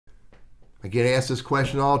I get asked this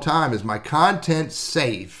question all the time: is my content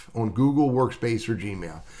safe on Google Workspace or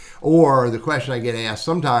Gmail? Or the question I get asked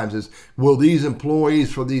sometimes is, will these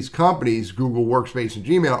employees for these companies, Google Workspace and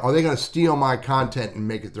Gmail, are they going to steal my content and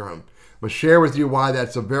make it their own? I'm going to share with you why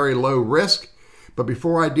that's a very low risk. But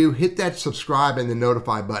before I do, hit that subscribe and the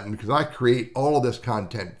notify button, because I create all of this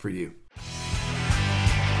content for you.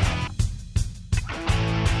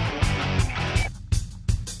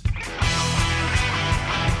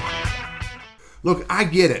 Look, I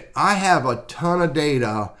get it. I have a ton of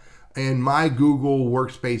data in my Google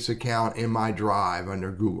Workspace account in my Drive under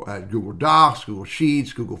Google Docs, Google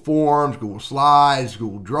Sheets, Google Forms, Google Slides,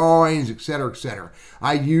 Google Drawings, etc., etc.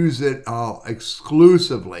 I use it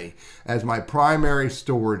exclusively as my primary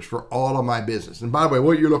storage for all of my business. And by the way,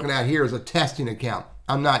 what you're looking at here is a testing account.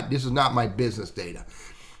 This is not my business data.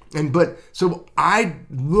 So I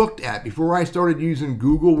looked at, before I started using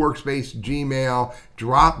Google Workspace, Gmail,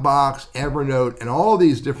 Dropbox, Evernote, and all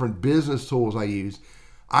these different business tools I use,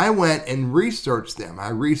 I went and researched them. I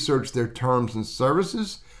researched their terms and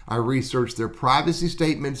services. I researched their privacy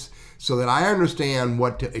statements so that I understand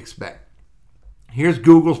what to expect. Here's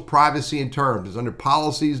Google's privacy and terms. It's under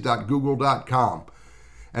policies.google.com.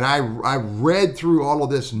 And I read through all of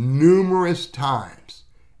this numerous times,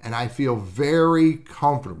 and I feel very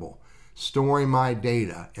comfortable storing my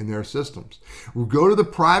data in their systems. We'll go to the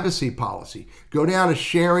privacy policy, go down to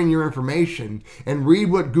sharing your information, and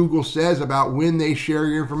read what Google says about when they share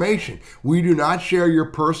your information. We do not share your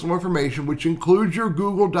personal information, which includes your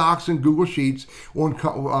Google Docs and Google Sheets,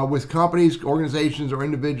 with companies, organizations, or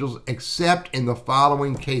individuals, except in the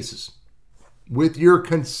following cases: with your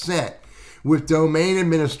consent, with domain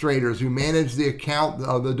administrators who manage the account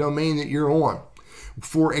of the domain that you're on,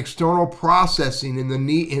 for external processing in the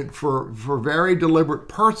need for very deliberate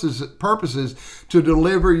purposes to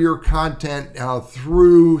deliver your content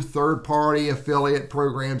through third-party affiliate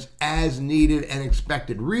programs as needed and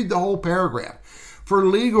expected. Read the whole paragraph. For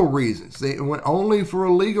legal reasons, only for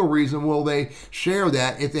a legal reason will they share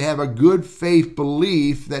that if they have a good faith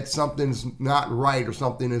belief that something's not right or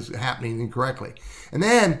something is happening incorrectly. And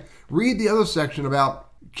then read the other section about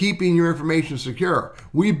keeping your information secure.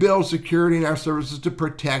 We build security in our services to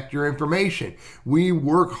protect your information. We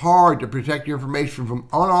work hard to protect your information from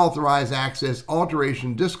unauthorized access,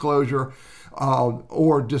 alteration, disclosure,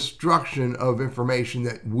 or destruction of information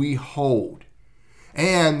that we hold.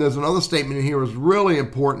 And there's another statement in here that was really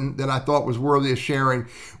important that I thought was worthy of sharing.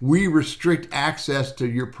 We restrict access to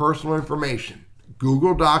your personal information,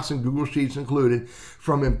 Google Docs and Google Sheets included,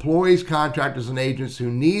 from employees, contractors, and agents who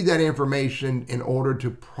need that information in order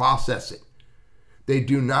to process it. They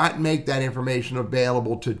do not make that information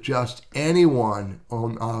available to just anyone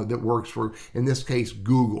that works for, in this case,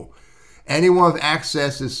 Google. Anyone with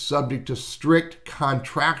access is subject to strict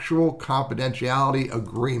contractual confidentiality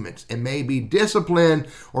agreements and may be disciplined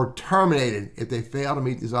or terminated if they fail to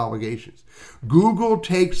meet these obligations. Google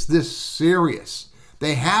takes this serious.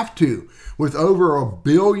 They have to. With over 1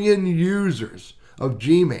 billion users of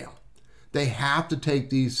Gmail, they have to take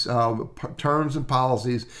these terms and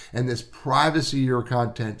policies and this privacy of your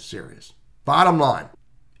content serious. Bottom line,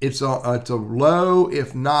 it's a low,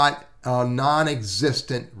 if not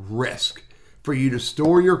non-existent risk for you to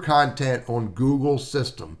store your content on Google's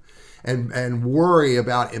system and worry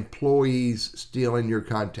about employees stealing your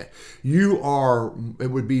content. It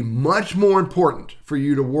would be much more important for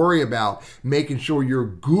you to worry about making sure your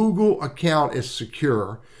Google account is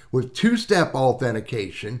secure with two-step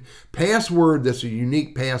authentication, password that's a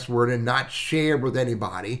unique password and not shared with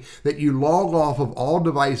anybody, that you log off of all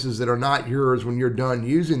devices that are not yours when you're done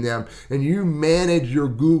using them, and you manage your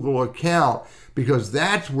Google account, because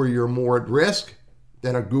that's where you're more at risk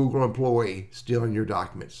than a Google employee stealing your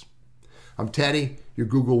documents. I'm Teddy, your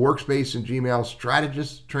Google Workspace and Gmail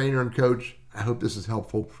strategist, trainer, and coach. I hope this is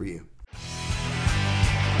helpful for you.